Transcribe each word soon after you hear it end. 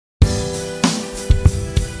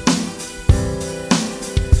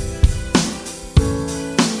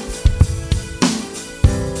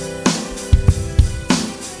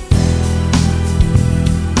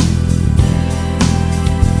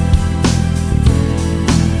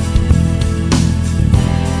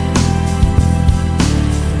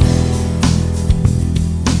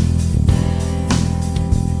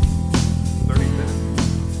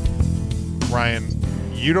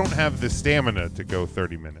you don't have the stamina to go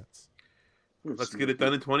 30 minutes. Let's get it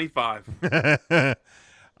done in 25.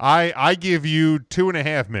 I give you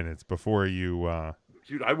 2.5 minutes before you.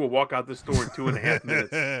 Dude, I will walk out this door in 2.5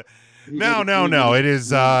 minutes. No. It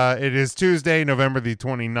is Tuesday, November the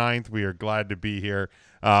 29th. We are glad to be here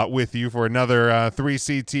with you for another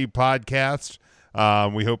 3CT podcast.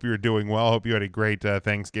 We hope you're doing well. Hope you had a great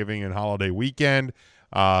Thanksgiving and holiday weekend.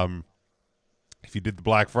 If you did the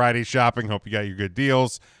Black Friday shopping, hope you got your good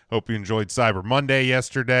deals. Hope you enjoyed Cyber Monday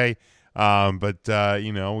yesterday. But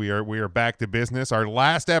we are back to business. Our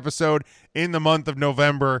last episode in the month of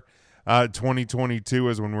November 2022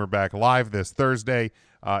 is when we're back live this Thursday.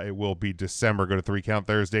 It will be December. Go to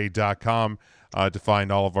 3countthursday.com to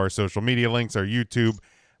find all of our social media links, our YouTube,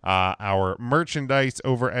 our merchandise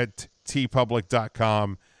over at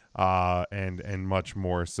tpublic.com, and much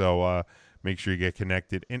more. So make sure you get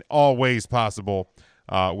connected in all ways possible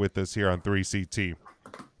with us here on 3CT.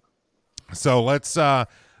 So let's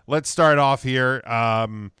start off here.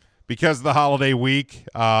 Because of the holiday week,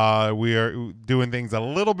 we are doing things a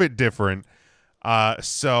little bit different.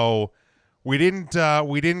 So we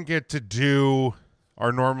didn't get to do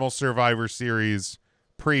our normal Survivor Series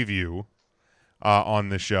preview on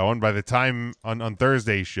the show, and by the time on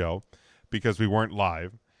Thursday's show, because we weren't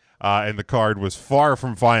live, and the card was far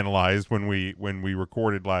from finalized when we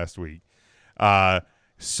recorded last week.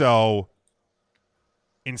 So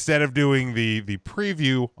instead of doing the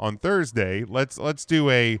preview on Thursday, let's do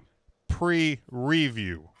a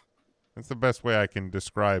pre-review. That's the best way I can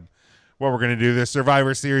describe what we're going to do. This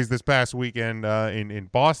Survivor Series this past weekend in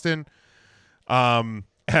Boston.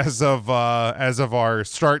 As of our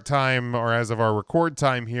start time, or as of our record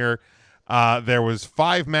time here, there was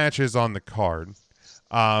 5 matches on the card.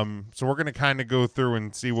 So we're going to kind of go through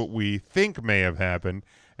and see what we think may have happened,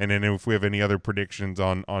 and then if we have any other predictions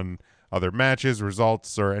on other matches,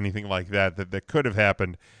 results, or anything like that could have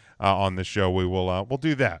happened on the show, we'll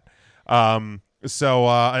do that. So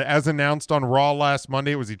as announced on Raw last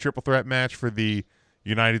Monday, it was the triple threat match for the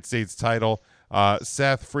United States title.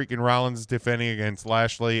 Seth freaking Rollins defending against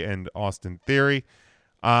Lashley and Austin Theory.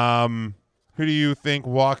 Who do you think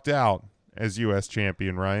walked out as U.S.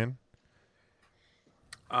 champion, Ryan?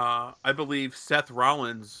 I believe Seth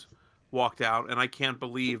Rollins walked out, and I can't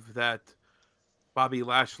believe that Bobby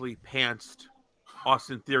Lashley pantsed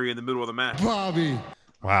Austin Theory in the middle of the match. Bobby.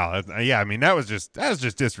 Wow, that was just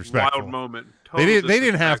disrespectful. Wild moment. They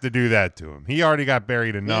didn't have to do that to him. He already got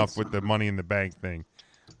buried enough with the Money in the Bank thing.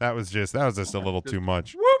 That was just a little too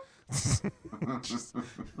much. Whoop.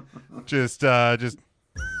 just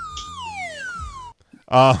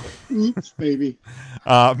Oops, baby.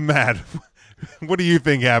 Matt, what do you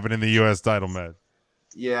think happened in the U.S. title match?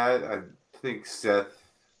 Yeah, I think Seth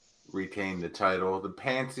retained the title. The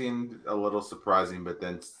pantsing a little surprising, but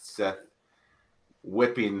then Seth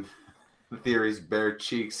whipping Theory's bare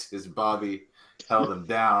cheeks as Bobby held him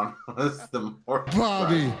down was the more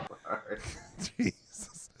Bobby. part.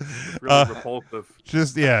 Jesus. Really repulsive.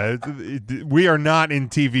 We are not in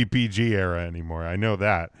TVPG era anymore. I know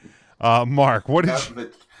that. Mark, what did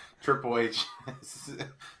But Triple H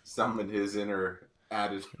summoned his inner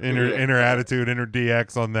attitude. Inner attitude, inner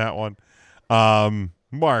DX on that one.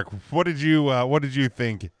 Mark, what did you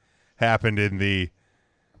think happened in the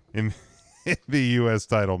U.S.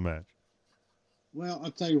 title match? Well, I'll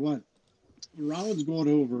tell you what. Rollins going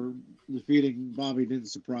over, defeating Bobby didn't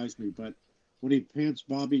surprise me, but when he pants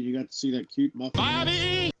Bobby, you got to see that cute muffin.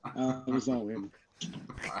 Bobby! It was all him.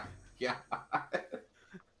 Yeah.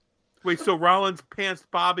 Wait, so Rollins pantsed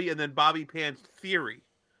Bobby, and then Bobby pantsed Theory.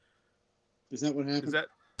 Is that what happened? Is that?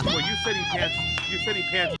 Well, you said he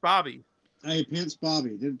pantsed Bobby. I pants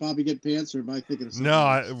Bobby. Didn't Bobby get pants, or am I thinking of something?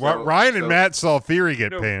 No, Ryan and Matt saw Theory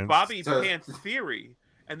get pants. Bobby pantsed Theory,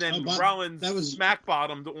 and then Rollins smack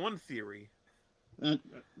bottomed on Theory. That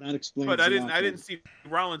explains. But I didn't see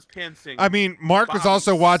Rollins pantsing. I mean, Mark was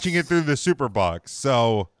also watching it through the Superbox,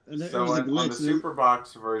 so. On the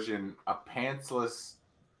Superbox version, a pantsless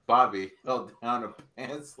Bobby held down a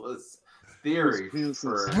pantsless Theory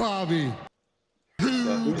for Bobby.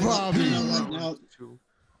 Bobby.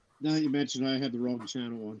 Now that you mentioned, I had the wrong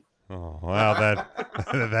channel on. Oh well,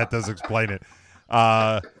 that does explain it.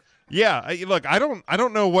 Yeah, look, I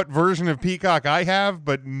don't know what version of Peacock I have,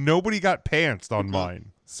 but nobody got pantsed on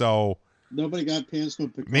mine. So nobody got pantsed on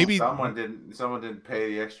Peacock. Maybe someone didn't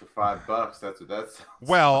pay the extra $5. That's what that's.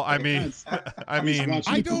 Well, I mean,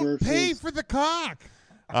 I don't pay for the cock.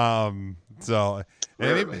 So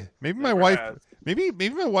really? maybe my wife, maybe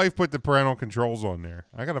my wife put the parental controls on there.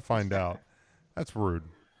 I gotta find out. That's rude.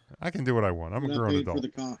 I can do what I want. I'm a grown adult. For the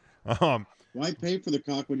cock. Why pay for the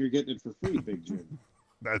cock when you're getting it for free, Big Jim?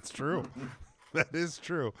 That's true. That is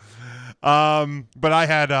true. But I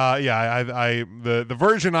had the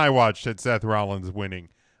version I watched had Seth Rollins winning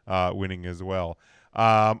as well.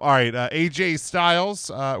 All right, AJ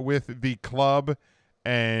Styles with the club,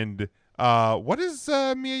 and what is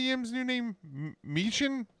Mia Yim's new name?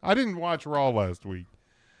 Mishin? I didn't watch Raw last week.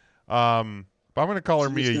 But I'm gonna call her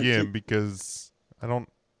Mia Yim because I don't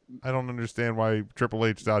understand why Triple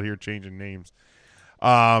H's out here changing names.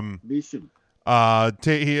 Mishin.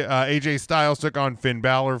 AJ Styles took on Finn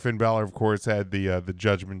Balor. Finn Balor, of course, had the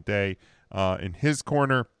Judgment Day in his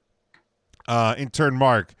corner. In turn,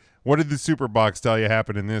 Mark, what did the Superbox tell you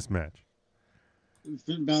happened in this match?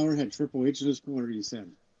 Finn Balor had Triple H in his corner, you said.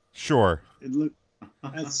 Sure. It looked,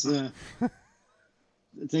 that's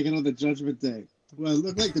taking on the Judgment Day. Well, it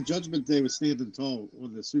looked like the Judgment Day was standing tall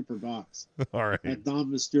on the Superbox. All right. And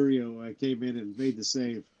Dom Mysterio came in and made the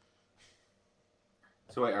save.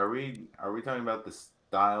 So wait, are we talking about the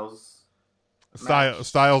Styles?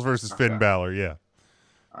 Styles versus Finn Balor, yeah.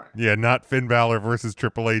 All right. Yeah, not Finn Balor versus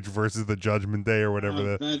Triple H versus the Judgment Day or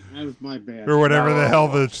whatever that was my bad. or whatever the hell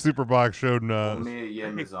the Superbox showed. Mia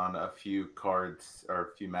Yim is on a few cards or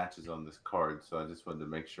a few matches on this card, so I just wanted to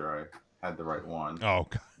make sure I had the right one. Oh,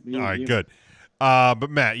 God. All right, good. But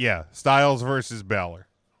Matt, yeah, Styles versus Balor.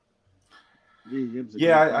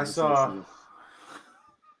 Yeah, I saw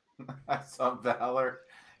Balor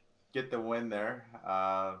get the win there.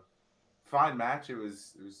 Fine match. It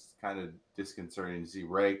was kind of disconcerting to see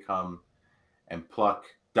Ray come and pluck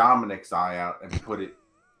Dominic's eye out and put it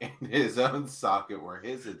in his own socket where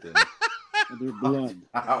his had been. Their blood.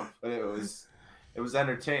 Out, but it was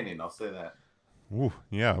entertaining. I'll say that. Ooh,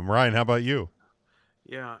 yeah, Ryan, how about you?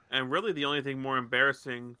 Yeah, and really the only thing more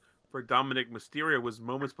embarrassing for Dominic Mysterio was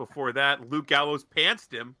moments before that, Luke Gallows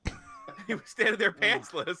pantsed him. He was standing there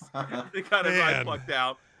pantsless. He got his eye plucked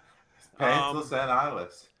out. Pantsless and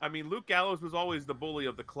eyeless. I mean, Luke Gallows was always the bully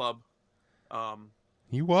of the club.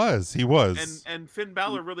 He was. And Finn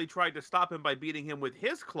Balor really tried to stop him by beating him with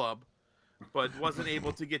his club, but wasn't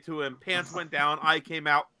able to get to him. Pants went down, eye came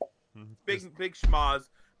out, big schmaz.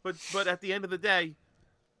 But at the end of the day,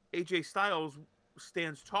 AJ Styles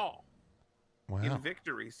stands tall in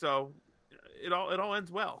victory. So it all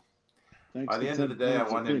ends well. By the end of the day, I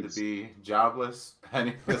want him to be jobless,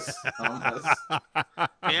 penniless, homeless,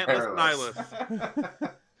 pantless, eyeless.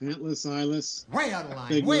 Pantless, eyeless. Way out of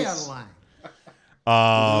line. Way out of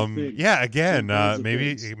line. Yeah. Again,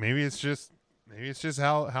 maybe it's just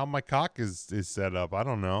how my cock is set up. I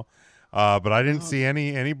don't know. But I didn't see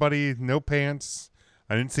anybody. No pants.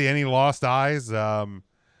 I didn't see any lost eyes.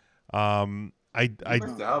 I must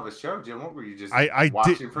have hell of a show, Jim. What were you just I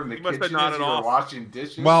watching did, from the you must kitchen have as nodded you were off. washing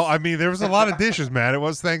dishes? Well, I mean, there was a lot of dishes, man. It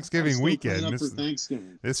was Thanksgiving weekend. Up for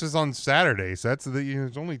Thanksgiving. This was on Saturday, so that's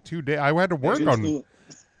it's only 2 days. I had to work on.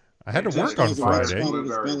 I had to work on Friday.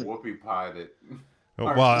 Whoopie pie that.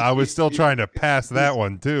 Well, I was still trying to pass that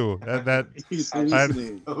one too. He's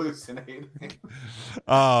hallucinating.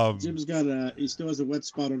 Jim's got he still has a wet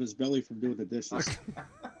spot on his belly from doing the dishes.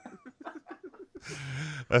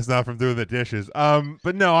 That's not from doing the dishes.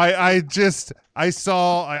 But no, I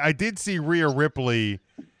did see Rhea Ripley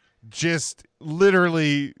just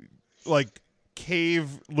literally like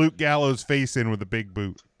cave Luke Gallows' face in with a big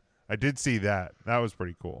boot. I did see that. That was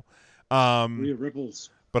pretty cool. Rhea Ripples.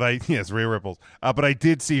 Rhea Ripples. But I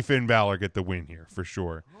did see Finn Balor get the win here for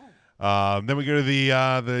sure. Then we go to the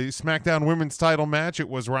SmackDown Women's Title match. It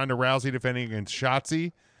was Ronda Rousey defending against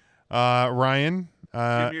Shotzi. Ryan.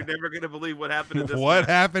 You're never going to believe what happened in this one. What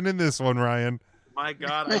happened in this one, Ryan? My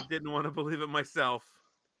God, I didn't want to believe it myself.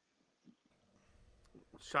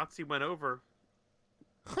 Shotzi went over.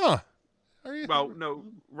 Huh. Well, no,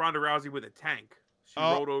 Ronda Rousey with a tank. She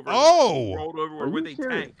rolled over. Rolled over with a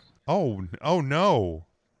tank. Oh no.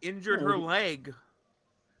 Injured her leg.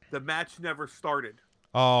 The match never started.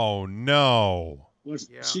 Oh no. Well,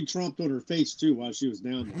 she tromped on her face too while she was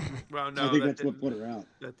down there. Well, no, I think that's what put her out.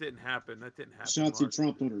 That didn't happen. Shotzi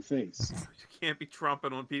tromped on her face. You can't be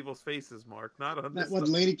tromping on people's faces, Mark. Not on that this.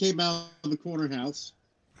 one lady came out of the corner house.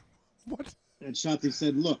 What? And Shotzi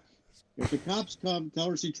said, "Look, if the cops come, tell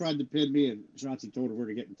her she tried to pin me." And Shotzi told her where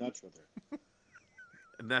to get in touch with her.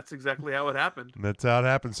 And that's exactly how it happened. That's how it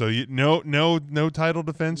happened. So no title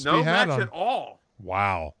defense to be had match at all.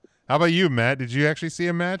 Wow. How about you, Matt? Did you actually see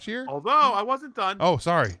a match here? Although I wasn't done. Oh,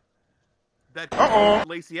 sorry. That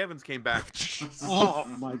Lacey Evans came back. Oh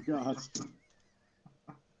my gosh.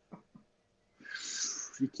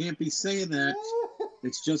 You can't be saying that.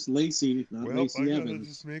 It's just Lacey, not Lacey Evans.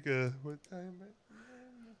 Just make a what time?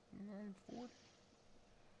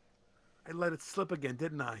 I let it slip again,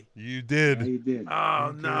 didn't I? You Yeah, did. you did. Oh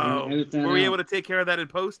Okay, no! edit that Were we out. able to take care of that in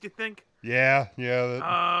post? You think? Yeah.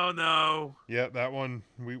 Oh no! That one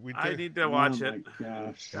we I took. need to Oh watch my it.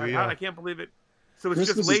 gosh. We, I can't believe it. So it's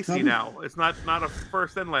Christmas just is Lacey coming. now. It's not a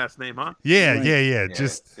first and last name, huh? Yeah, Right. yeah. Yeah,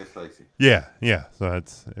 Just it's Lacey. yeah. So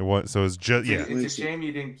that's it. Was so it's just yeah. It's a Lacey. shame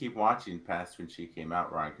you didn't keep watching past when she came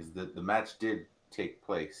out, Ryan, because the match did take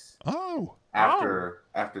place Oh. after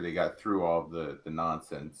they got through all the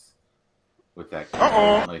nonsense with that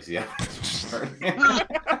Lacey Evans.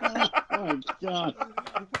 Oh my god.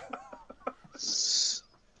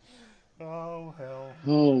 Oh hell.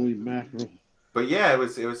 Holy mackerel. But yeah, it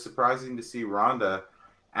was surprising to see Ronda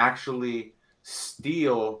actually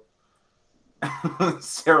steal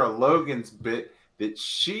Sarah Logan's bit that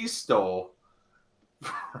she stole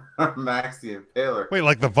from Max the Impaler. Wait,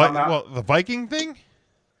 like the the Viking thing?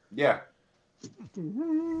 Yeah.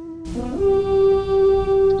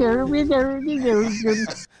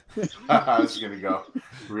 I was gonna go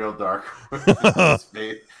real dark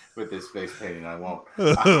with this face painting. I won't.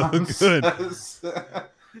 Good.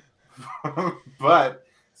 But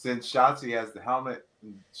since Shotzi has the helmet,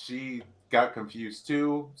 she got confused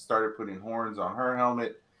too. Started putting horns on her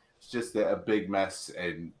helmet. It's just a big mess,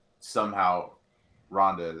 and somehow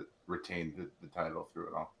Ronda retained the title through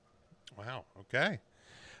it all. Wow. Okay.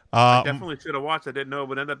 I definitely should have watched. I didn't know it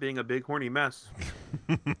would end up being a big horny mess.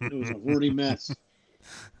 It was a horny mess.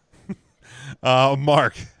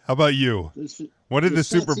 Mark, how about you? What did the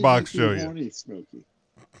Super Shotzi Box makes show you? Horny, Smokey.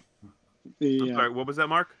 I'm sorry, what was that,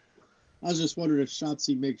 Mark? I was just wondering if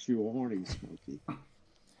Shotzi makes you horny, Smokey.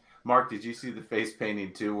 Mark, did you see the face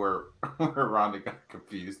painting too, where Ronda got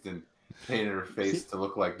confused and painted her face to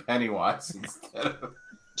look like Pennywise instead of?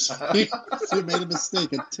 She made a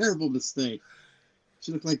mistake, a terrible mistake.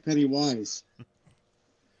 She looked like Pennywise.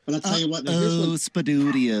 But I'll tell you what. Now here's what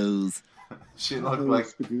Spadudios. She looked like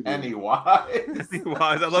Spadudio. Pennywise. He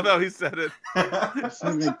was. I love how he said it. She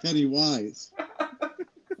looked like Pennywise.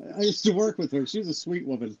 I used to work with her. She was a sweet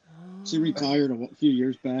woman. She retired a few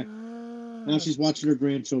years back. Now she's watching her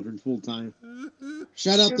grandchildren full time.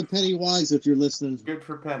 Shout out to Pennywise if you're listening. Good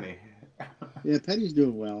for Penny. Yeah, Penny's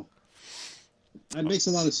doing well. It makes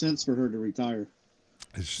a lot of sense for her to retire.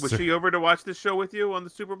 Was she over to watch this show with you on the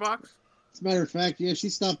Super Box? As a matter of fact, yeah, she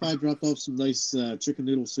stopped by, dropped off some nice chicken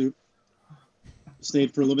noodle soup.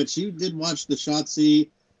 Stayed for a little bit. She did watch the Shotzi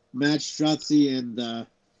match. Shotzi and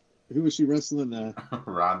who was she wrestling?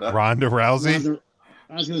 Ronda. Ronda Rousey? Ronda,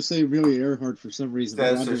 I was going to say Amelia Earhart for some reason.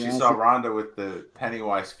 So she saw Ronda with the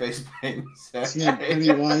Pennywise face paint. She had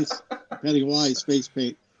Pennywise face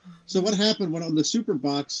paint. So what happened when on the Super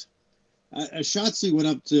Box, Shotzi went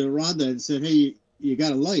up to Ronda and said, "Hey, you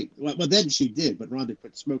got a light." Well, then she did, but Ronda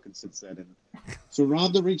quit smoking since then. And so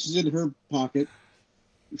Ronda reaches in her pocket.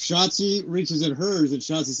 Shotzi reaches in hers, and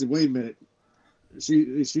Shotzi said, "Wait a minute, she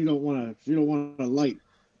don't want a light."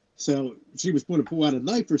 So she was going to pull out a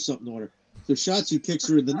knife or something on her. So Shotzi kicks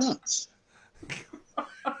her in the nuts.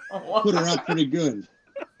 Put her out pretty good.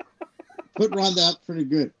 Put Ronda out pretty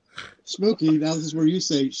good. Smokey, now this is where you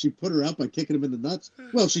say she put her out by kicking him in the nuts.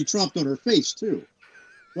 Well, she tromped on her face too.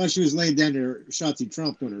 While she was laying down there, Shotzi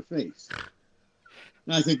tromped on her face.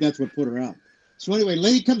 And I think that's what put her out. So anyway,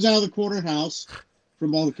 lady comes out of the corner house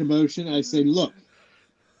from all the commotion. I say, look,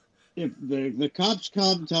 if the cops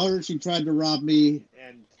come, tell her she tried to rob me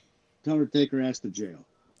and tell her to take her ass to jail.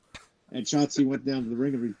 And Shotzi went down to the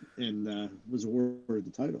ring and was awarded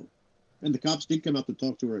the title. And the cops did come out to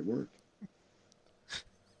talk to her at work.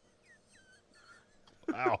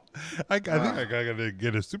 Wow. I think I gotta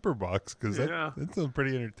get a Super Box because that sounds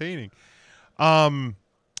pretty entertaining. What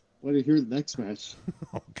do you hear the next match?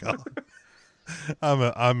 Oh God.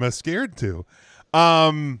 I'm scared to.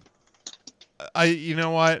 You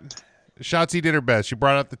know what? Shotzi did her best. She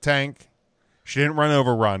brought out the tank. She didn't run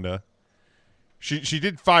over Ronda. She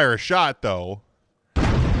did fire a shot though,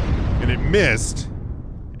 and it missed,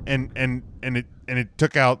 and it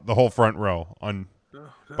took out the whole front row on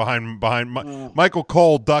behind. Michael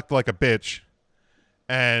Cole ducked like a bitch,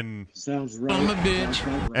 and sounds right. I'm a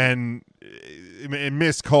bitch. And it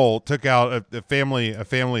missed Cole. Took out a family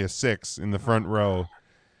of 6 in the front row.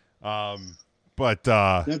 But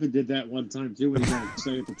Devin did that one time too when he got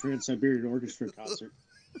excited at the Trans-Siberian Orchestra concert.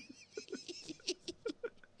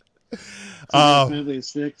 Family of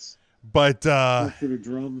 6. But for the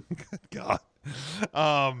drum. God.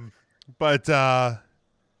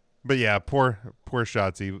 But yeah, poor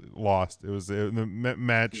Shotzi lost. It was the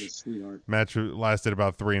match. Match lasted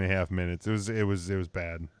about 3.5 minutes. It was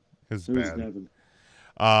bad. It was bad.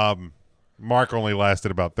 Mark only lasted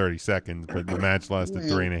about 30 seconds, but the match lasted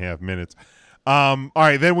 3.5 minutes. All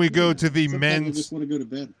right, then we go to the Sometimes I men's. just want to go to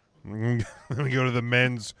bed. Then we go to the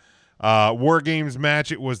men's War Games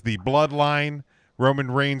match. It was the Bloodline,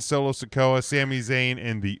 Roman Reigns, Solo Sikoa, Sami Zayn,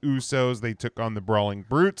 and the Usos. They took on the Brawling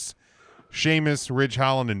Brutes, Sheamus, Ridge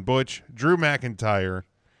Holland, and Butch, Drew McIntyre,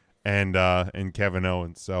 and Kevin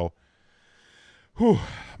Owens. So,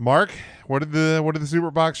 Mark, what did the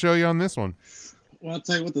Superbox show you on this one? Well, I'll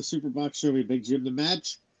tell you what the Superbox showed me, Big Jim. The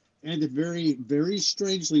match ended very, very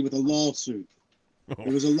strangely with a lawsuit.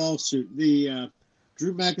 It was a lawsuit. The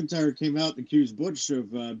Drew McIntyre came out and accused Butch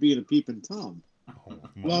of being a peeping Tom.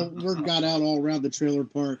 Well, word got out all around the trailer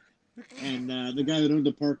park, and the guy that owned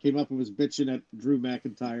the park came up and was bitching at Drew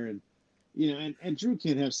McIntyre, and and Drew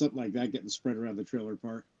can't have something like that getting spread around the trailer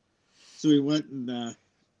park. So he went and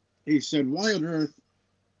he said, "Why on earth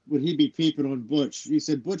would he be peeping on Butch?" He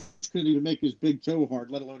said, "Butch couldn't even make his big toe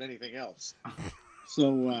hard, let alone anything else."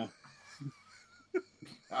 So,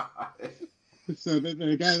 so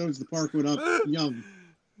the guy that owns the park went up, old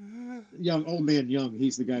man Young.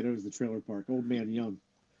 He's the guy that owns the trailer park. Old man Young.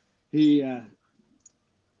 He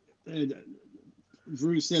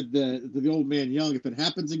Drew said to the old man Young, "If it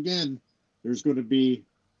happens again, there's going to be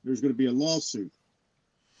a lawsuit."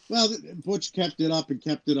 Well, Butch kept it up.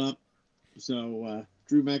 So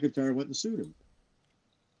Drew McIntyre went and sued him,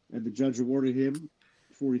 and the judge awarded him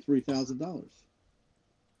 $43,000.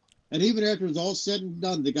 And even after it was all said and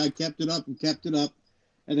done, the guy kept it up, and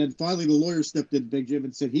then finally the lawyer stepped in, Big Jim,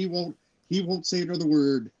 and said he won't say another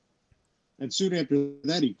word. And soon after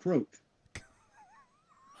that, he croaked.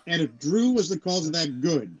 And if Drew was the cause of that,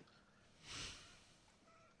 good.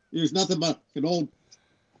 There's nothing but an old.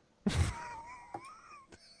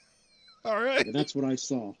 All right. And that's what I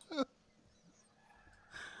saw.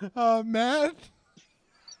 Matt?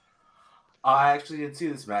 I actually didn't see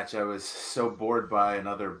this match. I was so bored by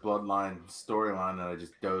another Bloodline storyline that I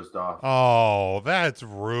just dozed off. Oh, that's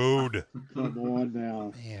rude. Come on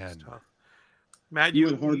now. Man. Matt, You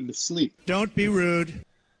went hard into sleep. Don't be rude.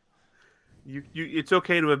 you it's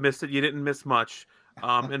okay to have missed it. You didn't miss much.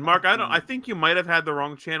 And Mark, I think you might have had the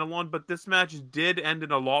wrong channel on, but this match did end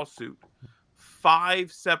in a lawsuit.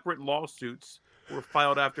 5 separate lawsuits were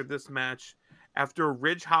filed after this match, after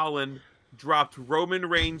Ridge Holland dropped Roman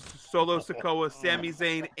Reigns, Solo Sikoa, Sami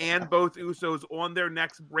Zayn, and both Usos on their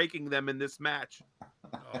necks, breaking them in this match.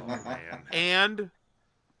 Oh, man. And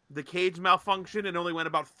the cage malfunctioned and only went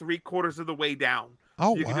about 3/4 of the way down.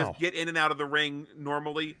 Oh, So you could wow. just get in and out of the ring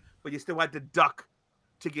normally, but you still had to duck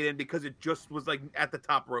to get in because it just was like at the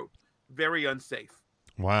top rope. Very unsafe.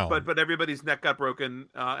 Wow. But everybody's neck got broken,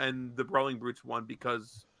 and the Brawling Brutes won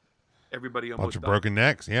because everybody almost Bunch of died. broken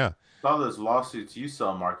necks, yeah. All those lawsuits you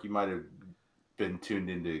saw, Mark, you might have been tuned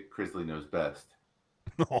into Grizzly Knows Best.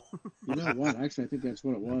 You know what? Actually, I think that's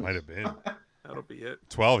what it was. Might have been. That'll be it.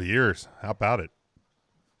 12 years. How about it?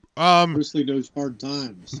 Grizzly knows hard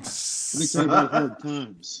times. Let me tell you about hard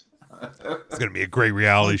times. It's going to be a great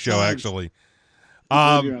reality show, Sometimes. actually.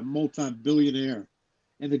 You're a multi-billionaire,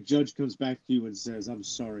 and the judge comes back to you and says, "I'm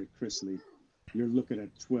sorry, Chrisley. You're looking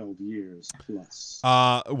at 12 years plus."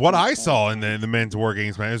 What I saw in the men's War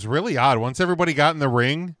Games, man, it was really odd. Once everybody got in the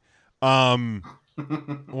ring,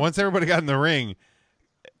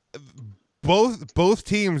 both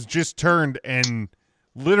teams just turned and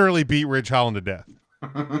literally beat Ridge Holland to death.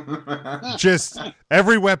 Just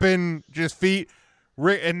every weapon, just feet.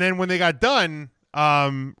 And then when they got done,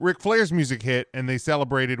 Ric Flair's music hit, and they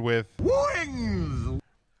celebrated with wings.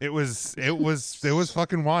 It was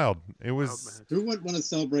fucking wild. It was Who wouldn't want to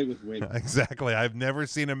celebrate with wings? exactly. I've never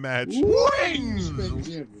seen a match. Wings! Big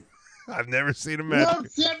Jim. I've never seen a match. World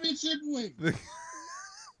Championship wings!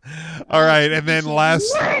 All right, and then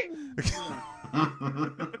last. Trying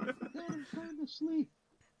to sleep.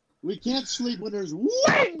 We can't sleep when there's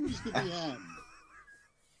wings to be had.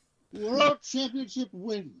 World Championship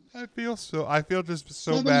wings. I feel just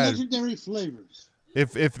so 7 bad. legendary flavors.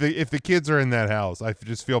 If the kids are in that house, I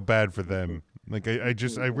just feel bad for them. Like I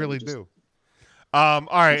really do. All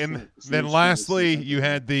right, and then lastly, you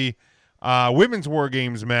had the women's War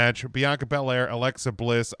Games match: Bianca Belair, Alexa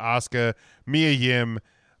Bliss, Asuka, Mia Yim,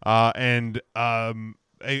 and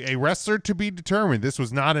a wrestler to be determined. This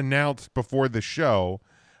was not announced before the show.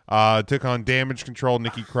 Took on Damage Control,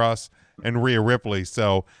 Nikki Cross, and Rhea Ripley.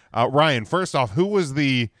 So, Ryan, first off, who was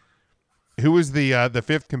the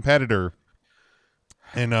fifth competitor?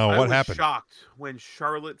 And I what was happened? shocked when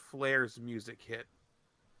Charlotte Flair's music hit.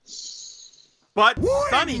 But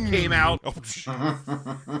Sunny came out Oh, shit.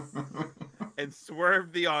 and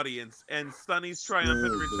swerved the audience, and Sunny's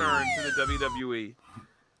triumphant return to the WWE.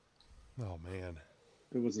 Oh, man.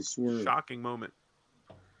 It was a swerve. Shocking moment.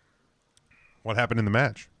 What happened in the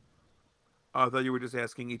match? I thought you were just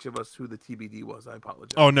asking each of us who the TBD was. I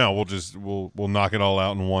apologize. Oh no, we'll knock it all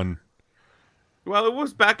out in one. Well, it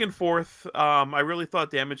was back and forth. I really thought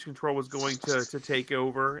Damage Control was going to take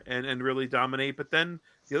over and really dominate, but then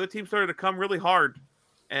the other team started to come really hard,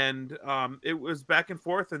 and it was back and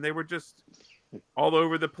forth, and they were just all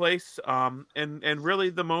over the place. And really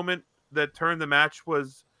the moment that turned the match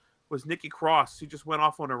was Nikki Cross. She just went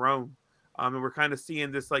off on her own, and we're kind of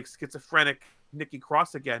seeing this like schizophrenic Nikki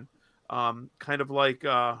Cross again, kind of like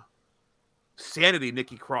Sanity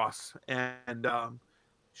Nikki Cross, and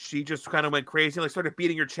she just kind of went crazy, like started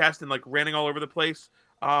beating her chest and like running all over the place.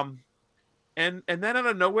 And then out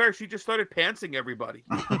of nowhere, she just started pantsing everybody,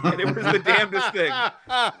 and it was the damnedest thing.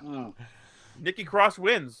 Oh, Nikki Cross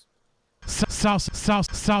wins.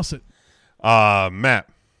 Sauce it. Matt.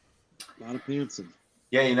 a lot of pantsing.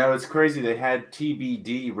 Yeah, you know, it's crazy. They had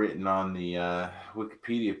TBD written on the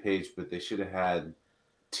Wikipedia page, but they should have had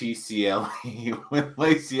TCLE when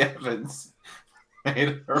Lacey Evans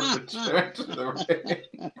made her return to the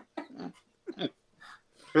ring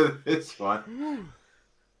for this one.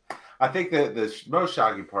 I think that the most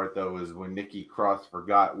shocking part, though, was when Nikki Cross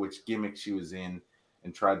forgot which gimmick she was in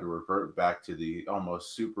and tried to revert back to the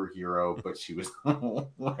almost superhero, but she was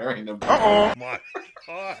wearing a... Oh my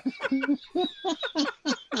god.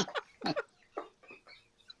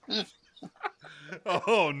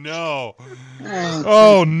 Oh no.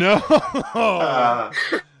 Oh no. Oh.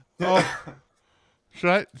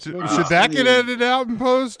 Should that get edited out in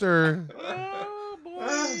post or? Oh,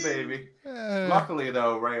 boy. Baby. Luckily,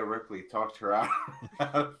 though, Rhea Ripley talked her out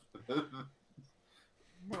of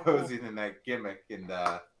posing in that gimmick, and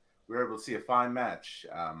we were able to see a fine match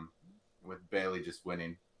with Bayley just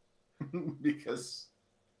winning because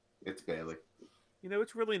it's Bayley. You know,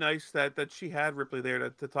 it's really nice that she had Ripley there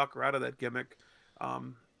to talk her out of that gimmick,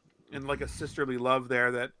 and like a sisterly love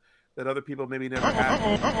there that other people maybe never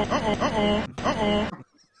had.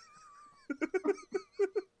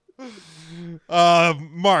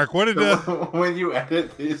 Mark, what did when you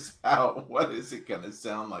edit this out, what is it gonna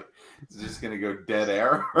sound like? Is it just gonna go dead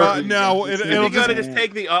air? No, it'll just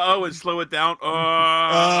take the and slow it down.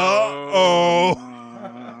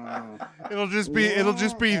 It'll just be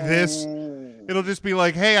this. It'll just be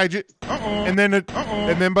like, hey, and then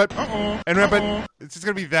but it's just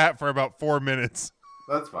gonna be that for about 4 minutes.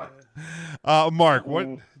 That's fine. Mark, what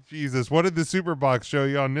did the Superbox show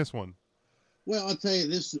you on this one? Well, I'll tell you,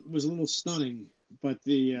 this was a little stunning, but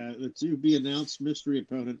the to-be announced mystery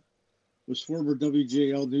opponent was former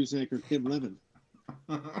WJL news anchor Kim Lemon.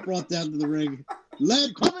 Brought down to the ring,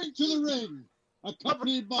 coming to the ring,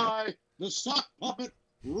 accompanied by the sock puppet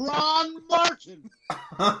Ron Martin,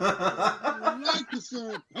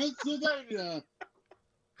 Lancaster, Pennsylvania.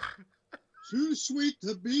 Too sweet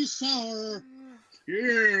to be sour,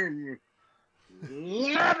 Kim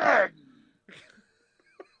Lemon.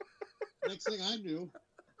 Next thing I knew,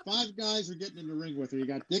 5 guys are getting in the ring with her. You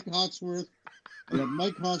got Dick Hawksworth, you got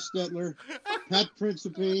Mike Hostetler, Pat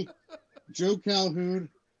Principe, Joe Calhoun,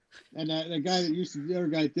 and the guy that the other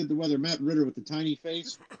guy that did the weather, Matt Ritter with the tiny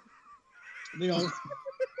face. They all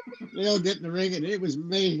get in the ring, and it was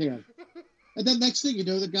mayhem. And then next thing you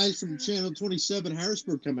know, the guys from Channel 27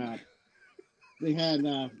 Harrisburg come out. They had,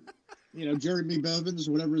 Jeremy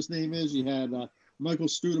Bevins, whatever his name is. You had Michael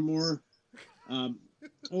Studamore,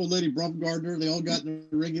 old lady Brumgardner. They all got in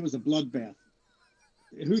the ring. It was a bloodbath.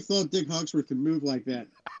 Who thought Dick Hawksworth could move like that?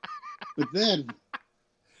 But then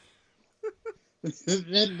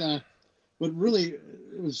what really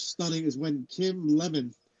was stunning is when Kim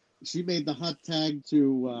Lemon, she made the hot tag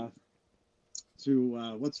to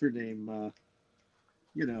what's her name?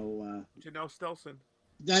 Janelle Stelson.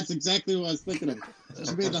 That's exactly what I was thinking of.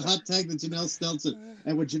 She made the hot tag to Janelle Stelson.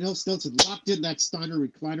 And when Janelle Stelson locked in that Steiner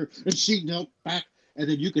recliner and she knelt back, and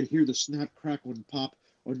then you could hear the snap, crackle, and pop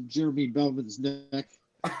on Jeremy Bellman's neck.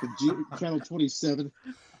 Channel 27.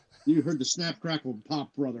 You heard the snap, crackle, and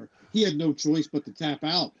pop, brother. He had no choice but to tap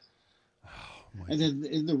out. And then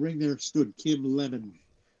in the ring there stood Kim Lemon,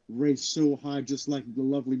 raised so high, just like the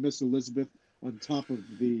lovely Miss Elizabeth, on top of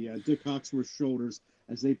the Dick Hawksworth's shoulders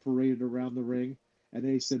as they paraded around the ring. And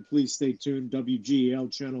they said, please stay tuned. WGL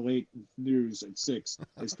Channel 8 News at 6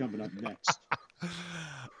 is coming up next.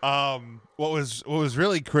 What was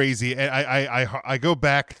really crazy, I go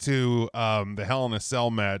back to the Hell in a Cell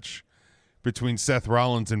match between Seth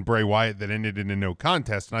Rollins and Bray Wyatt that ended in a no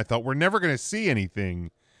contest, and I thought we're never going to see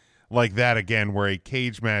anything like that again, where a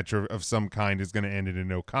cage match of some kind is going to end in a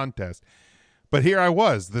no contest. But here I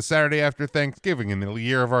was, the Saturday after Thanksgiving in the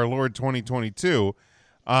year of our Lord 2022,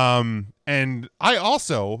 and I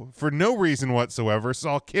also, for no reason whatsoever,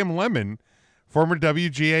 saw Kim Lemon former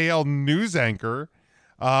WGAL news anchor,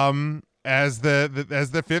 as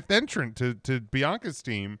the fifth entrant to Bianca's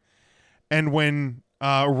team. And when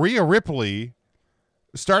Rhea Ripley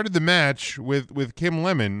started the match with Kim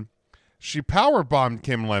Lemon, she powerbombed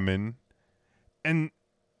Kim Lemon, and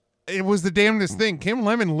it was the damnedest thing. Kim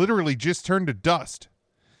Lemon literally just turned to dust.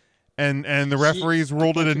 And the referees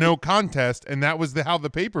ruled it a no contest, and that was how the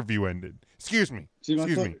pay-per-view ended. Excuse me.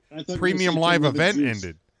 I thought Premium live event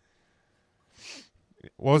ended.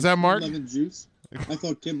 What was that, Mark? Lemon juice. I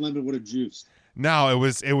thought Kim Lemon would have juiced. No,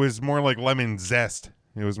 it was more like lemon zest.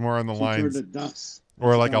 It was more on the lines, turned to dust.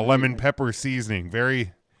 or like a lemon pepper seasoning.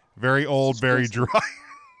 Very, very old, very dry.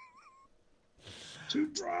 Too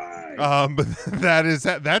dry. But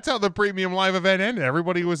that's how the premium live event ended.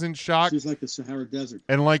 Everybody was in shock. She's like the Sahara Desert.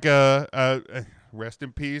 And like a rest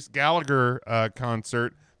in peace Gallagher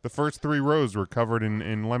concert, the first 3 rows were covered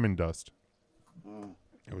in lemon dust.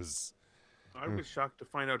 It was. I was shocked to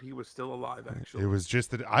find out he was still alive. Actually, It was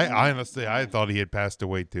just that I honestly thought he had passed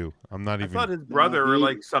away too. I'm not I even. thought his brother or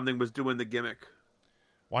like something was doing the gimmick.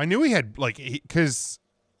 Well, I knew he had because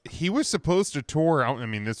he was supposed to tour out. I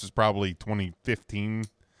mean, this was probably 2015,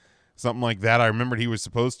 something like that. I remembered he was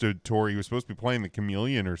supposed to tour. He was supposed to be playing the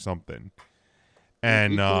Chameleon or something.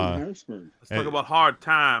 And Let's talk about hard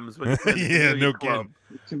times. When yeah, no kidding.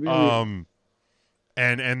 Chameleon.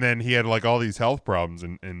 And then he had like all these health problems,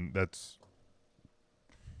 and that's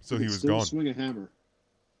so he was still gone. Swing a hammer.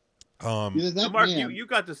 So Mark, you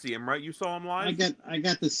got to see him, right? You saw him live. I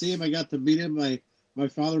got to see him. I got to meet him. My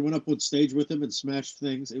father went up on stage with him and smashed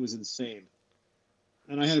things. It was insane.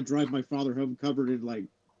 And I had to drive my father home covered in like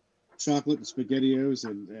chocolate and SpaghettiOs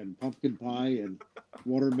and pumpkin pie and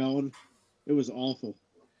watermelon. It was awful.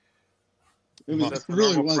 It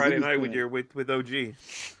really was. Friday night with OG.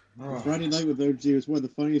 Friday night with OG was one of the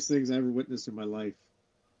funniest things I ever witnessed in my life.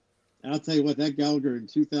 And I'll tell you what, that Gallagher in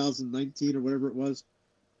 2019 or whatever it was,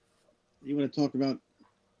 you want to talk about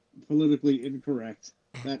politically incorrect.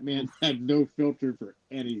 That man had no filter for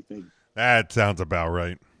anything. That sounds about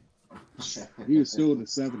right. He was still in the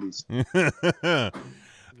 70s.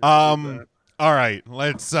 All right,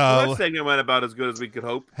 let's. That segment went about as good as we could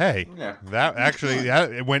hope. Hey, Yeah. that actually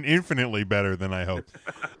it went infinitely better than I hoped.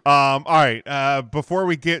 All right, before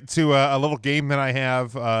we get to a little game that I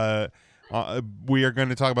have, we are going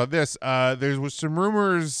to talk about this. There was some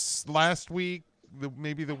rumors last week,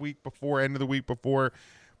 maybe the week before, end of the week before,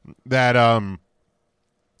 that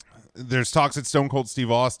there's talks that Stone Cold Steve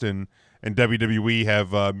Austin and WWE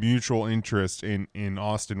have mutual interest in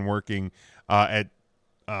Austin working at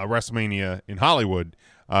WrestleMania in Hollywood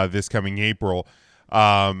this coming April.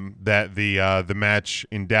 That the match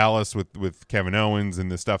in Dallas with Kevin Owens and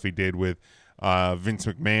the stuff he did with Vince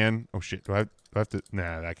McMahon. Oh shit! Do I have to?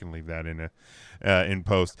 Nah, I can leave that in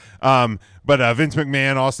post. But Vince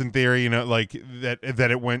McMahon, Austin Theory, like that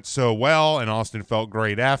it went so well, and Austin felt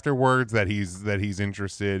great afterwards. That he's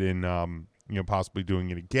interested in possibly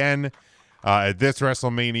doing it again at this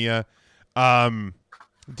WrestleMania.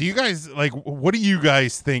 Do you guys what do you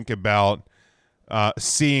guys think about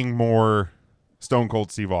seeing more Stone Cold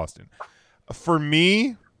Steve Austin? For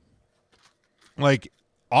me,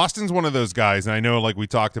 Austin's one of those guys, and I know we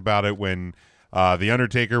talked about it when The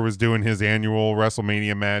Undertaker was doing his annual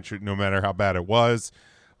WrestleMania match, no matter how bad it was,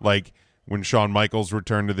 when Shawn Michaels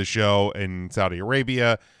returned to the show in Saudi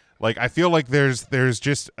Arabia. I feel like there's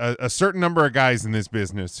just a certain number of guys in this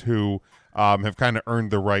business who have kind of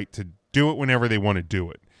earned the right to do it whenever they want to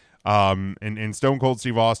do it. And Stone Cold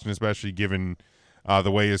Steve Austin, especially given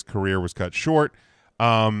the way his career was cut short,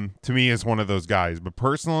 to me is one of those guys. But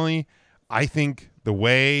personally, I think the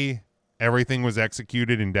way everything was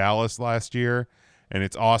executed in Dallas last year, and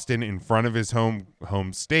it's Austin in front of his home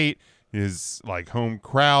state, his home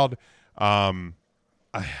crowd, man,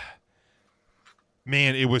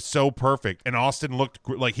 it was so perfect. And Austin looked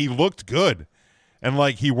he looked good, and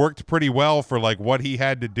he worked pretty well for what he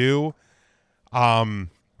had to do.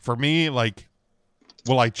 For me,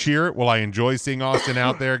 will I cheer it? Will I enjoy seeing Austin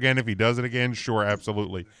out there again if he does it again? Sure,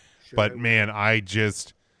 absolutely. Sure. But man, I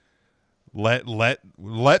just let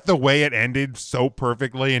the way it ended so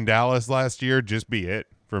perfectly in Dallas last year just be it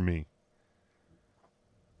for me.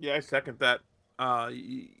 Yeah, I second that.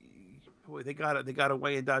 Boy, they got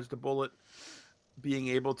away and dodged a bullet, being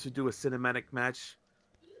able to do a cinematic match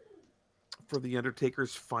for the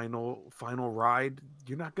Undertaker's final ride.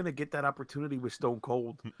 You're not going to get that opportunity with Stone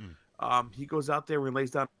Cold. He goes out there and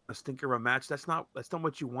lays down a stinker of a match. That's not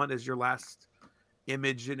what you want as your last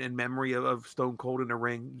image and memory of Stone Cold in the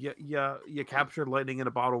ring. You captured lightning in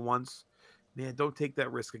a bottle once. Man, don't take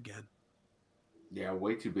that risk again. Yeah,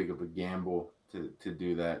 way too big of a gamble to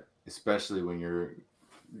do that. especially when you're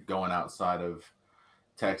going outside of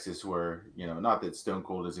Texas, where not that Stone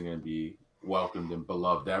Cold isn't going to be welcomed and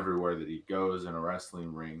beloved everywhere that he goes in a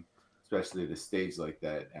wrestling ring, especially at a stage like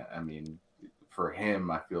that. I mean, for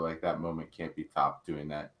him, I feel like that moment can't be topped doing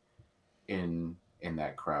that in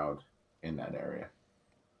that crowd in that area.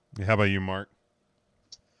 How about you, Mark?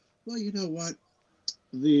 Well, you know what?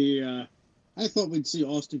 I thought we'd see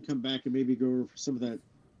Austin come back and maybe go over for some of that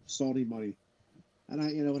salty money, and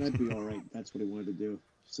I'd be all right. That's what he wanted to do.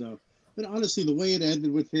 So, but honestly, the way it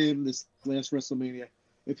ended with him this last WrestleMania,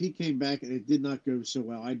 if he came back and it did not go so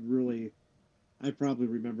well, I'd probably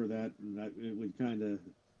remember that, and it would kind of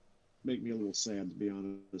make me a little sad, to be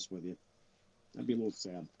honest with you. I'd be a little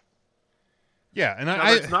sad. Yeah, and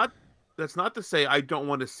that's not to say I don't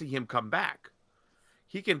want to see him come back.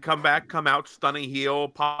 He can come back, come out, stunning heel,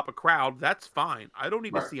 pop a crowd. That's fine. I don't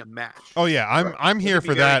need to see a match. Oh yeah, I'm here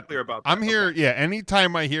for that. Clear about that. I'm here. Okay. Yeah,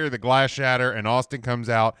 anytime I hear the glass shatter and Austin comes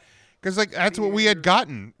out, because that's what we had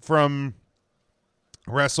gotten from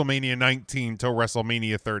WrestleMania 19 till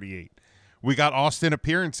WrestleMania 38. We got Austin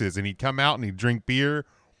appearances, and he'd come out and he'd drink beer,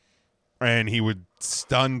 and he would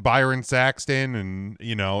stun Byron Saxton, and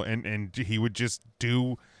and he would just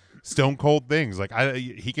do Stone Cold things. Like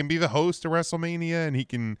he can be the host of WrestleMania, and he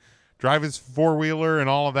can drive his 4-wheeler and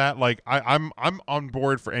all of that. Like I'm on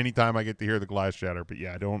board for any time I get to hear the glass shatter. But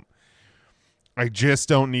yeah, I just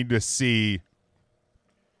don't need to see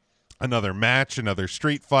another match, another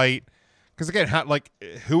street fight. Because again,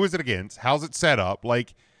 who is it against? How's it set up?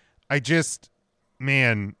 Like the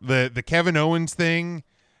Kevin Owens thing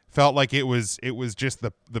felt like it was just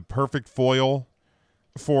the perfect foil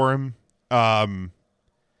for him.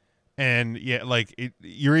 And yeah,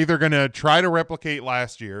 you're either going to try to replicate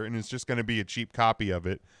last year and it's just going to be a cheap copy of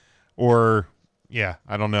it, or yeah,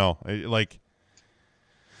 I don't know.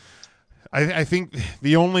 I think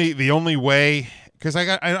the only way, because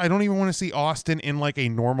I don't even want to see Austin in like a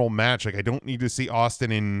normal match. Like I don't need to see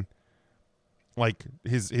Austin in like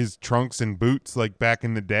his trunks and boots like back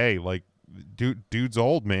in the day. Like dude's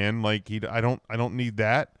old, man. Like I don't need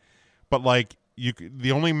that. But like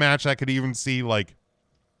the only match I could even see like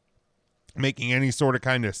making any sort of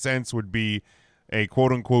kind of sense would be a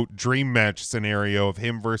quote unquote dream match scenario of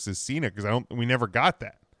him versus Cena, because we never got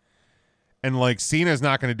that. And like Cena's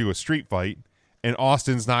not going to do a street fight, and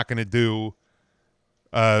Austin's not going to do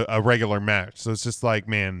a regular match. So it's just like,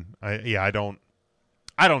 man, I don't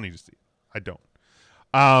need to see it. I don't.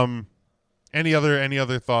 Any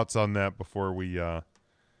other thoughts on that before we hit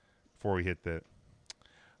that?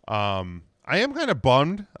 I am kind of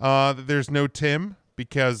bummed that there's no Tim,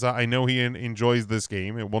 because I know he enjoys this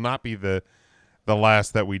game. It will not be the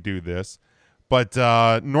last that we do this. But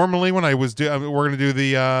normally when we're going to do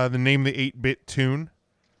the name the 8-bit tune.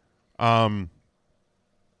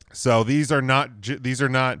 So these are not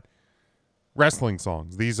wrestling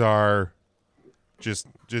songs. These are just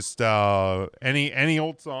any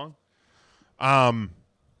old song. If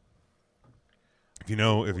you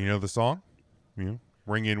know the song,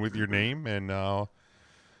 ring in with your name, and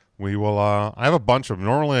we will. I have a bunch of them.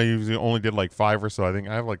 Normally, I usually only did like 5 or so. I think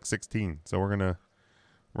I have like 16. So we're gonna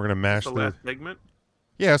mash the last segment.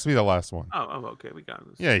 Yeah, this will be the last one. Oh, okay, we got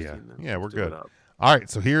this. Yeah. We're good. All right,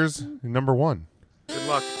 so here's number 1. Good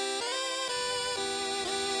luck,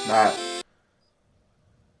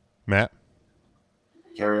 Matt.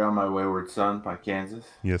 Carry On My Wayward Son by Kansas.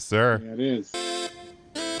 Yes, sir. Yeah, it is.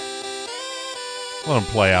 Let him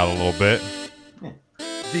play out a little bit.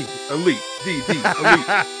 The Elite. Elite.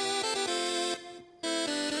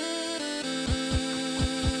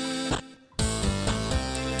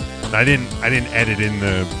 I didn't edit in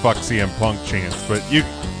the fuck CM Punk chants, but you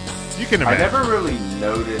can imagine. I never really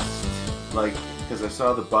noticed, like, because I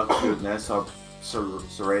saw the Bucks do it and I saw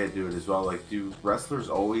Saraya do it as well. Like, do wrestlers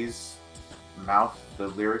always mouth the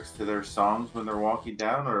lyrics to their songs when they're walking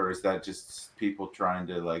down, or is that just people trying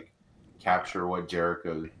to like capture what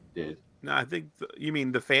Jericho did? No, I think you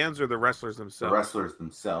mean the fans or the wrestlers themselves? The wrestlers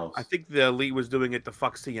themselves. I think the Elite was doing it to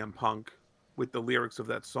fuck CM Punk with the lyrics of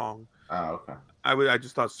that song. Oh, okay. I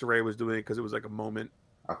just thought Saraya was doing it because it was like a moment.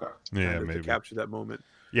 Okay. Yeah, maybe to capture that moment.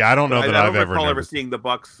 Yeah, I don't know that I've ever seeing the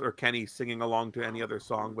Bucks or Kenny singing along to any other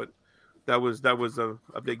song, but that was a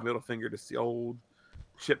big middle finger to see old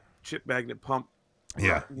Chip Magnet Pump.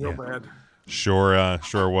 Yeah, real bad. Sure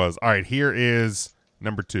was. All right, here is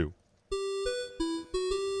number 2.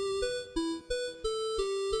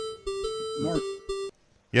 Mark.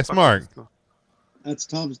 Yes, Mark. That's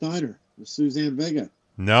Tom's Diner with Suzanne Vega.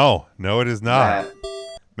 No, it is not.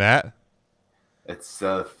 Matt? It's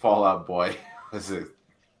Fall Out Boy. Is it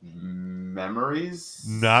Memories?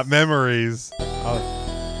 Not Memories.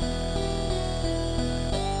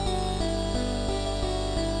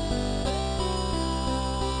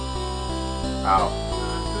 Ow.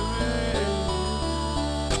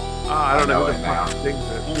 I don't know I who the know it fuck now. sings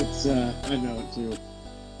it. It's I know it too.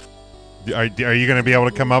 Are you going to be able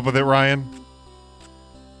to come up with it, Ryan?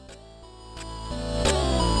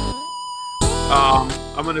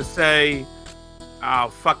 I'm gonna say, oh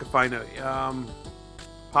fuck if I know.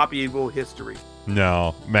 Poppy Evil History.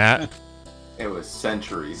 No, Matt. It was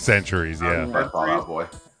Centuries. Centuries, yeah, By Fall Out Boy.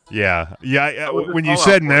 yeah. That was When a you Fall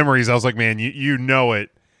said Out Boy. memories, I was like, man, you know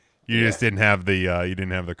it. You Yeah. just didn't have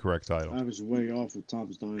the correct title. I was way off with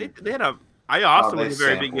Tom's Diner. They had a. I also they in the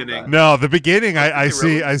very sampled beginning. that. No, the beginning. I Did they see.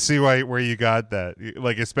 really? I see where you got that.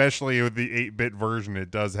 Like especially with the 8-bit version,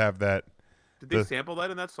 it does have that. Did they sample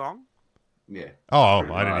that in that song? Yeah. Oh,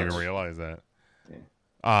 Pretty I didn't even much. realize that. Yeah.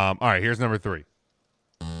 All right. Here's number 3.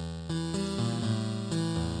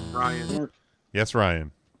 Ryan, Mark, Yes,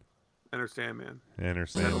 Ryan. Enter Sandman. Enter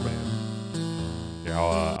Sandman. Yeah,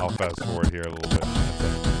 I'll fast forward here a little bit.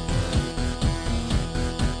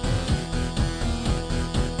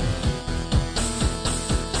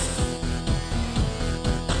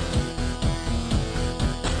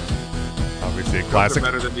 Obviously a Both are classic.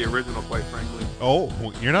 better than the original, quite frankly. Oh,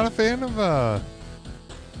 you're not a fan of the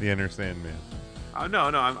Enter Sandman? No,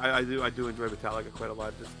 I do enjoy Metallica quite a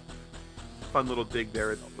lot. Just fun little dig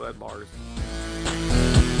there at Lars.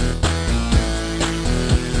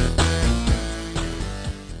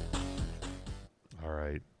 All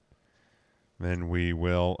right. Then we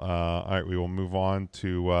will. All right, we will move on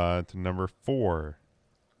to number 4.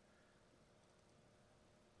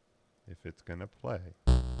 If it's gonna play.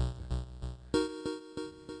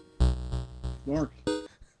 Mark,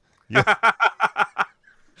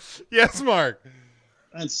 Yes, Mark.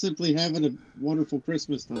 that's simply having a wonderful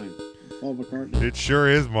Christmas time. Paul McCartney. It sure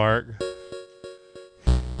is, Mark.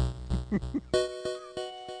 It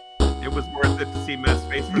was worth it to see Matt's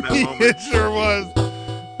face for that moment. It sure was.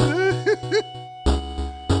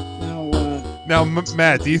 Now, Now,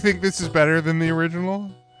 Matt, do you think this is better than the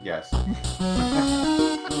original? Yes.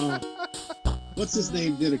 what's his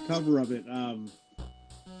name did a cover of it? Oh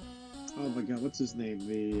my God, what's his name?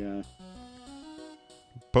 The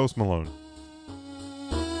Post Malone.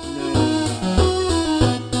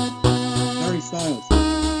 Harry Styles.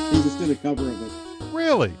 He just did a cover of it.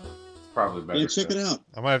 Really? Probably better. Yeah, check it out.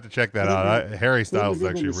 I might have to check that Put it out. in- Harry put it in Styles is the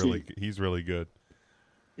actually Google really. machine. He's really good.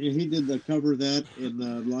 Yeah, he did the cover of that in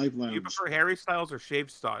the Live Do you Lounge. prefer Harry Styles or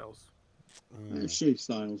Shaved Styles? Shave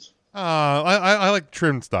Styles. I like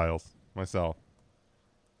trimmed styles myself.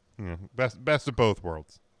 Yeah, best of both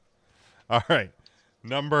worlds. All right,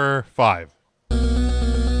 number 5.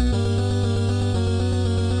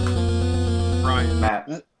 Ryan,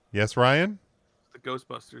 Matt. Yes, Ryan. the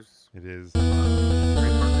Ghostbusters. It is. Ray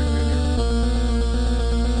Parker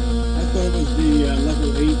I thought it was the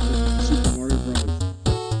level 8 of Super Mario Bros.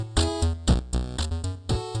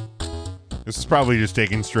 This is probably just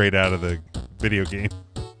taken straight out of the video game.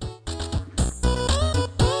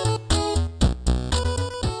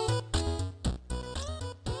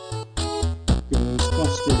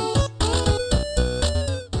 Ghostbusters.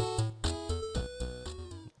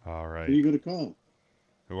 All right. Who are you going to call?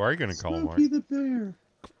 Who are you going to call, Mark? Smokey the Bear.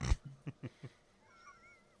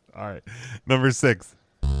 All right, number 6.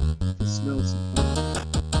 To smell some fun.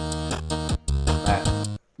 Matt.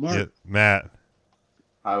 Mark, Yeah, Matt.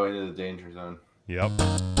 Highway to the Danger Zone. Yep.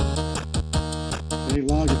 Kenny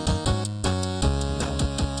Loggins.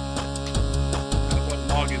 What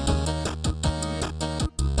Logan?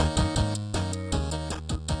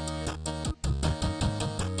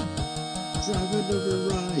 Driving over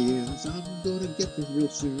Ryan's. I'm going to get there real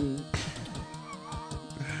soon.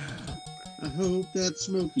 I hope that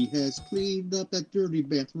Smokey has cleaned up that dirty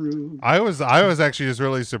bathroom. I was actually just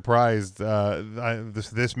really surprised.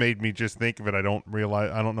 This made me just think of it. I don't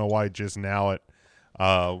know why just now at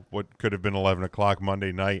what could have been 11 o'clock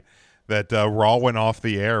Monday night that Raw went off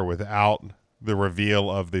the air without the reveal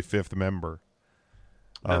of the 5th member.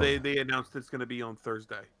 They announced it's going to be on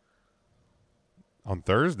Thursday. On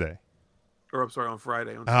Thursday. Or I'm sorry, on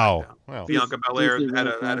Friday. On Oh, SmackDown. well. Bianca Belair Tuesday, had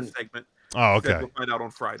Wednesday, a Friday. segment. Oh, Said okay. We'll find out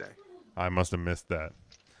on Friday. I must have missed that.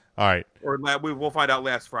 All right. Or we'll find out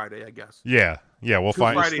last Friday, I guess. Yeah. We'll 2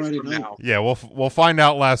 find. Fridays Friday from night. now. Yeah, we'll find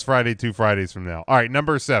out last Friday, 2 Fridays from now. All right,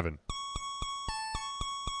 number 7.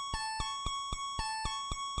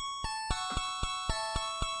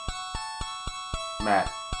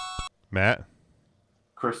 Matt.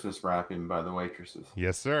 Christmas wrapping by the waitresses.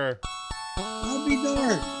 Yes, sir. I'll be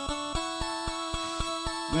darned.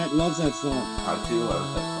 Matt loves that song. I do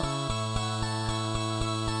love that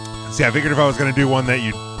song. See, I figured if I was going to do one that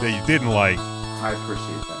you didn't like, I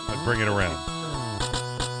appreciate that. I'd bring it around.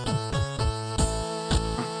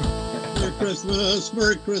 Merry Christmas.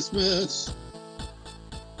 Merry Christmas.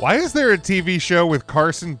 Why is there a TV show with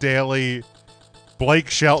Carson Daly, Blake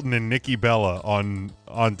Shelton, and Nikki Bella on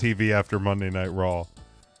TV after Monday Night Raw?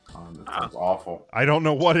 That sounds awful. I don't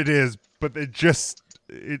know what it is, but it just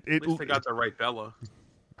At least they got the right Bella.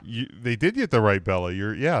 they did get the right Bella.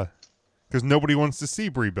 Because nobody wants to see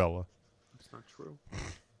Brie Bella. That's not true.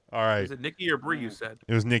 All right, Is it Nikki or Brie? You said.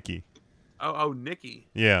 it was Nikki. Oh, Nikki.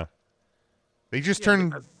 Yeah, they just Yeah, turned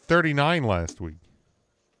because- 39 last week.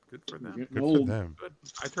 Good for them. Getting Good old. for them. Good.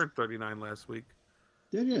 I turned 39 last week.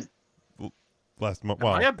 Did you? Last month. Am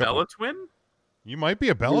Well, I a Bella twin? You might be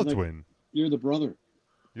a Bella You're like- twin. You're the brother.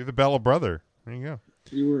 You're the Bella brother. There you go.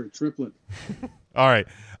 You were a triplet. All right,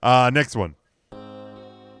 next one.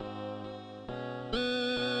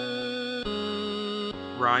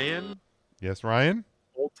 Ryan, Yes, Ryan.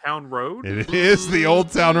 Old Town Road. It is the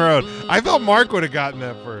Old Town Road. I thought Mark would have gotten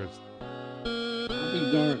that first. I'll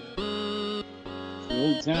be darned.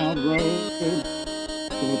 Old Town Road.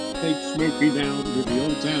 Don't take Smokey down to the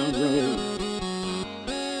Old Town Road.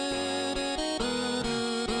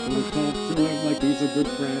 Gonna talk to him like he's a good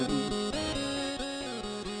friend.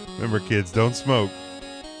 Remember, kids, don't smoke.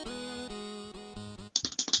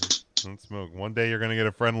 Don't smoke. One day you're going to get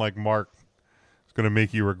a friend like Mark. It's going to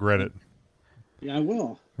make you regret it. Yeah, I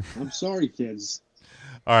will. I'm sorry, kids.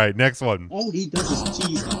 All right, next one. All he does is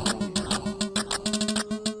tease me.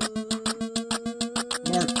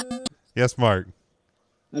 Mark, Yes, Mark.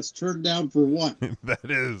 that's turned down for what? That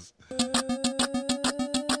is.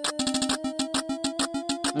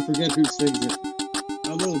 I forget who sings it.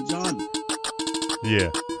 Oh, Little John.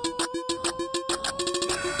 Yeah.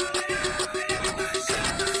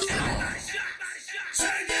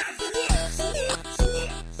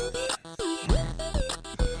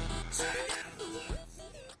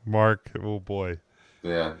 Mark, oh boy.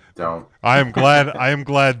 Yeah, don't. I am glad the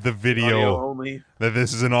Audio video only. that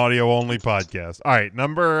this is an audio only podcast. All right,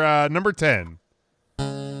 number 10.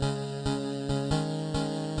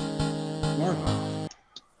 Mark,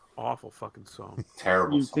 Awful fucking song.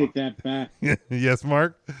 Terrible you song. take that back. Yes,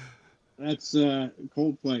 Mark. That's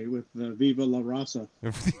Coldplay with Viva La Raza.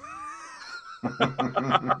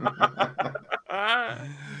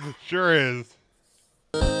 Sure is.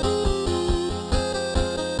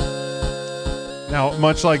 Now,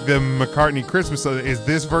 much like the McCartney Christmas song, is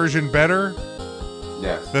this version better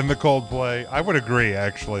Yes. than the Coldplay? I would agree,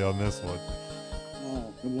 actually, on this one.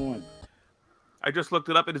 Oh, come on. I just looked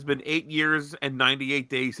it up. It has been 8 years and 98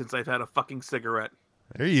 days since I've had a fucking cigarette.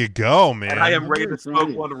 There you go, man. And I am ready to That's smoke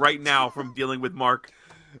right. one right now from dealing with Mark.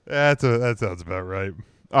 That sounds about right.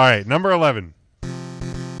 All right, number 11.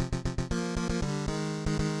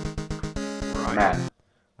 Ryan. Matt.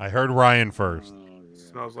 I heard Ryan first. Oh, yeah.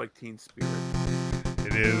 Smells like Teen Spirit.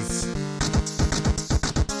 It is.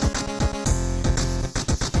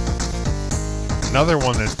 Another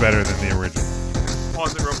one that's better than the original.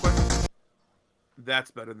 Pause it real quick.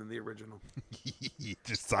 That's better than the original.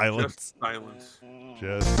 Just silence.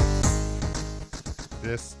 Just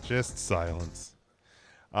silence. Just silence.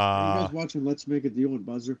 Are you guys watching Let's Make a Deal with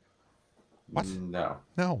Buzzer? What? No.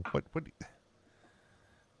 No. What?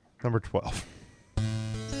 Number 12.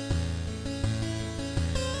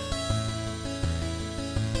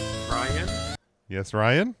 Ryan. Yes,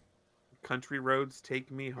 Ryan? Country Roads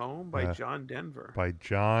Take Me Home by John Denver. By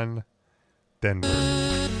John Denver.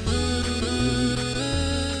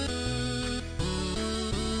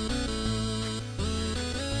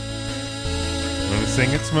 You want to sing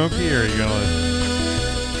it, Smokey, or are you gonna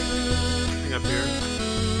Sing up here.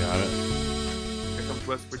 got it? Here comes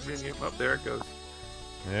West Virginia. Up there it goes.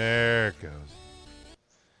 There it goes.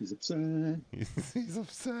 He's upset. He's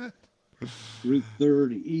upset. Route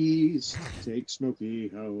 30 East, take Smokey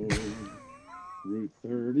home. Route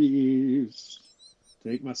 30 East,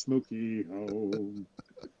 take my Smokey home.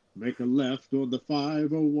 Make a left on the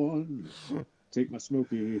 501, take my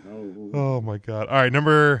Smokey home. Oh my God! All right,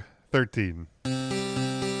 number 13.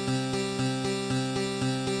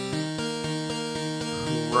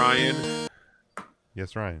 Ryan.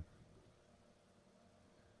 Yes, Ryan.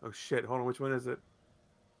 Oh shit! Hold on. Which one is it?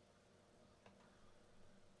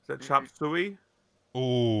 Is that Chop Suey?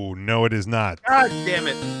 Oh no, it is not. God damn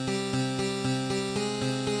it!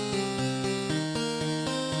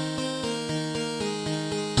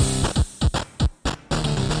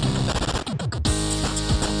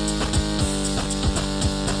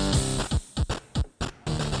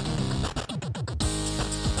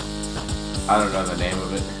 I don't know the name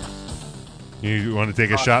of it. You want to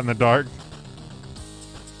take a shot in the dark,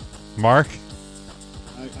 Mark?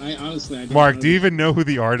 I honestly, I don't Mark, know. do you even know who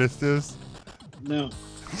the artist is? No.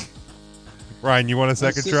 Ryan, you want a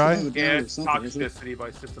second System try? of a Down Yeah, or it's something, isn't it? Toxicity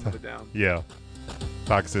by System of a Down. Yeah.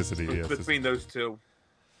 Toxicity, So yes. between those two.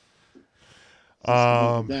 System of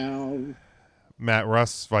a Um, Down. Matt,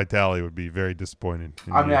 Russ Vitale would be very disappointed.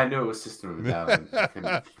 in I mean, you. I knew it was System of a Down. I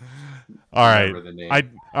couldn't All right. remember the name.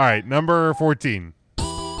 All right, number 14.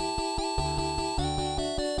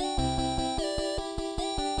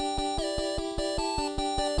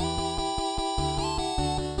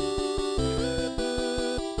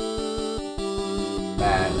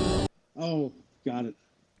 Matt. Oh, got it.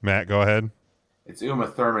 Matt, go ahead. It's Uma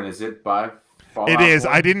Thurman. Is it by Fall It Out is.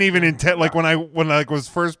 Boy? I didn't even intend when I was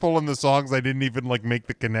first pulling the songs, I didn't even make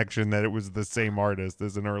the connection that it was the same artist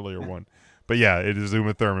as an earlier one. But yeah, it is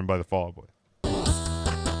Uma Thurman by the Fall Out Boy. That's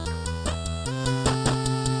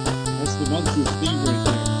the monster's theme right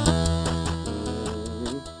there.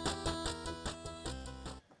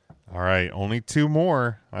 All right, only 2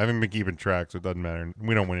 more. I haven't been keeping track, so it doesn't matter.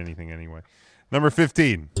 We don't win anything anyway. Number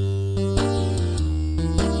 15.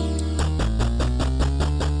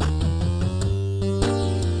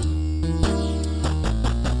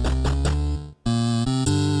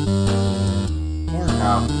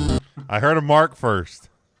 No, I heard a Mark first.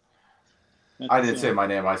 I didn't say my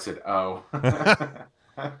name. I said, oh.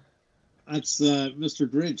 That's Mr.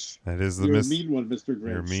 Grinch. That is the You're a mean one, Mr. Grinch.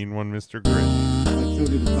 You're a mean one, Mr. Grinch. By Tony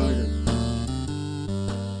the Tiger.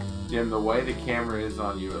 Jim, the way the camera is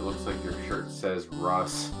on you, it looks like your shirt says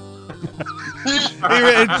Russ.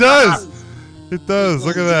 It does. It does.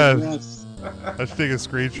 Look at that. Russ. Let's take a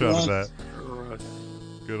screenshot of that.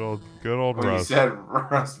 Good old When Russ. you said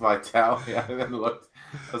Russ Vitale, I then looked.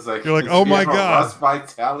 I was like, You're like, does oh he my have a God. Russ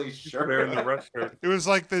Vitale Wearing the shirt. Rush shirt. It was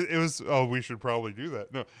like oh, we should probably do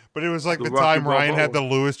that. No, but it was like The the Rocky time Ryan had the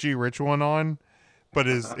Balboa. Louis G. Rich one on, but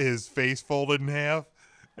his face folded in half,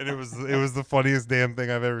 and it was the funniest damn thing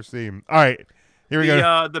I've ever seen. All right, here we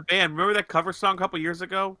go. The band, remember that cover song a couple years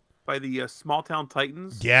ago by the Small Town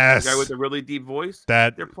Titans? Yes, The guy with the really deep voice.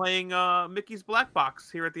 that They're playing Mickey's Black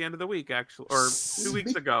Box here at the end of the week, actually, or 2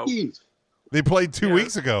 weeks ago. Mickey. they played 2 Yeah.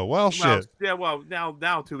 weeks ago. Well, Well, shit. yeah, well,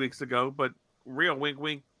 now 2 weeks ago, but real wink,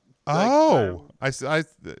 wink. Oh, I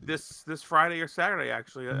This Friday or Saturday,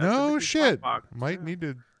 actually. at the no Mickey's shit. Black Box. Might Yeah. need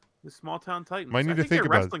to The Small Town Titans. might need I to think they're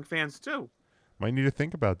about it. wrestling fans too.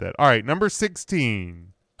 think about that. All right, number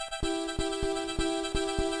 16.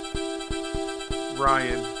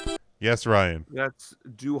 Ryan, Yes, Ryan. that's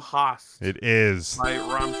Du Hast It is. by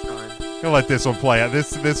Rammstein. I'll let this one play out.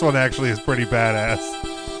 This one actually is pretty badass.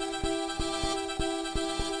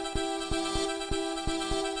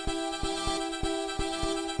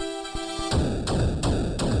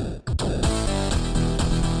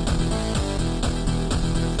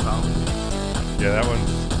 Yeah, that one.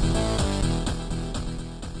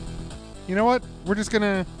 You know what? We're just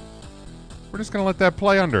gonna let that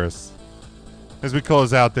play under us as we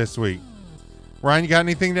close out this week. Ryan, you got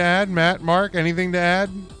anything to add? Matt, Mark, anything to add?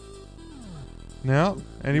 No?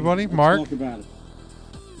 Anybody? Let's Mark? talk about it.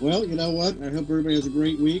 Well, you know what? I hope everybody has a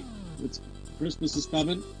great week. Christmas is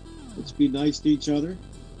coming. Let's be nice to each other.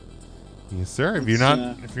 Yes, sir. If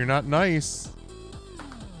It's, you're not nice,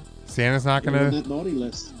 Santa's not You're on gonna. that naughty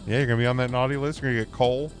list. Yeah, you're gonna be on that naughty list. You're gonna get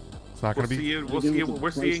coal. It's not We'll gonna see be. you. We'll Maybe see you. with the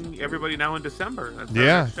We're price seeing of everybody now in December. That's our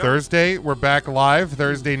Yeah, next show. Thursday we're back live.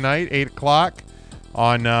 Thursday night, 8:00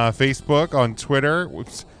 on Facebook, on Twitter.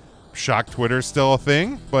 Whoops. Shock Twitter's still a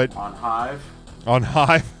thing, but On Hive. on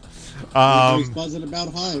Hive. Everybody's buzzing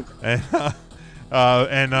about Hive.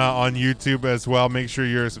 and on YouTube as well. Make sure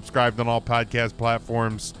you're subscribed on all podcast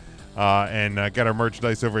platforms and get our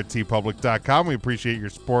merchandise over at tpublic.com. We appreciate your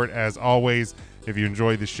support as always. If you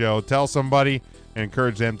enjoy the show, tell somebody and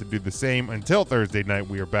encourage them to do the same. Until Thursday night,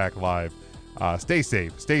 we are back live. Stay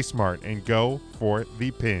safe, stay smart, and go for the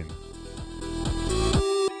pin.